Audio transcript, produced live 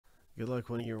Good luck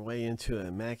winning your way into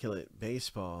Immaculate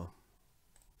Baseball.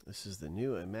 This is the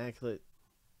new Immaculate.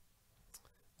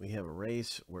 We have a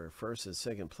race where first and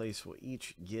second place will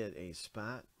each get a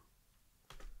spot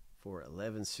for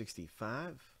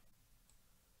 $11.65.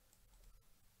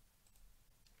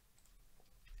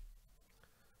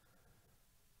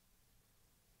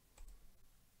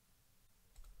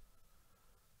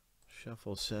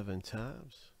 Shuffle 7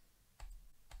 times.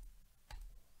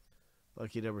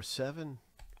 Lucky number 7.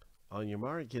 On your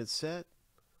mark, get set,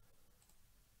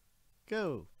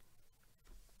 go.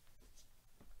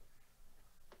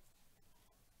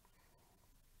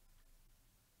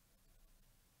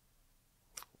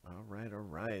 All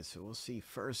right. So we'll see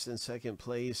first and second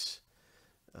place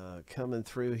coming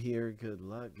through here. Good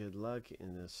luck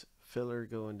in this filler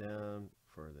going down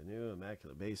for the new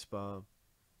Immaculate Baseball.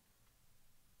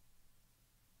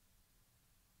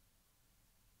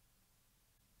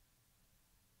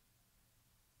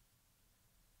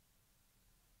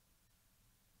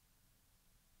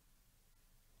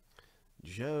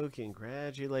 Joe,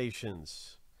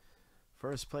 congratulations.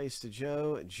 First place to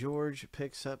Joe. George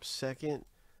picks up second.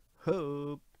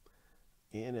 Hope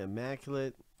in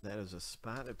Immaculate. That is a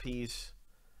spot apiece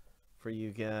for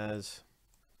you guys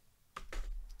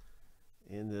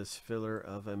in this filler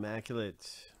of Immaculate.